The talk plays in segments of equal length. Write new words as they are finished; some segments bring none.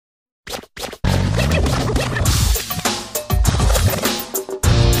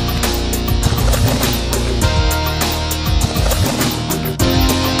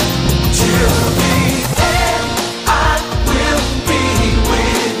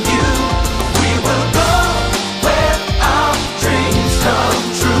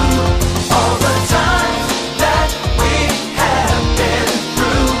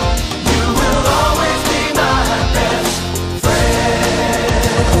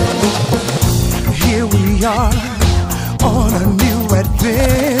we are on a new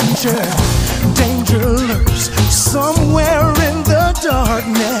adventure. Danger lurks somewhere in the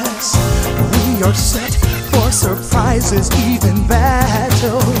darkness. We are set for surprises, even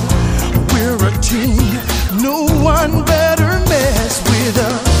battle. We're a team, no one better mess with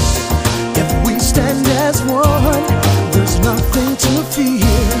us. If we stand as one, there's nothing to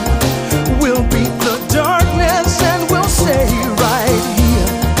fear. We'll beat the darkness and we'll stay right here.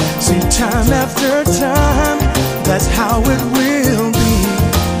 See, time after time, that's how it will be.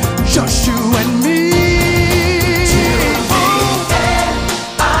 Just you and me.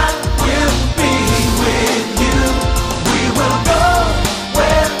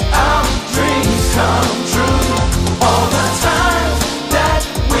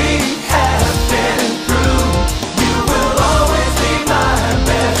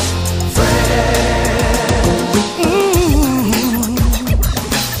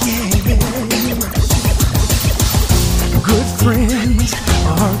 Friends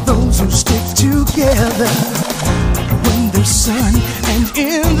are those who stick together when there's sun and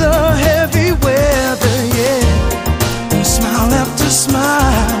in the heavy weather, yeah. And smile after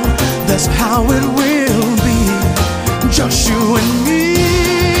smile, that's how it will be. Just you and me.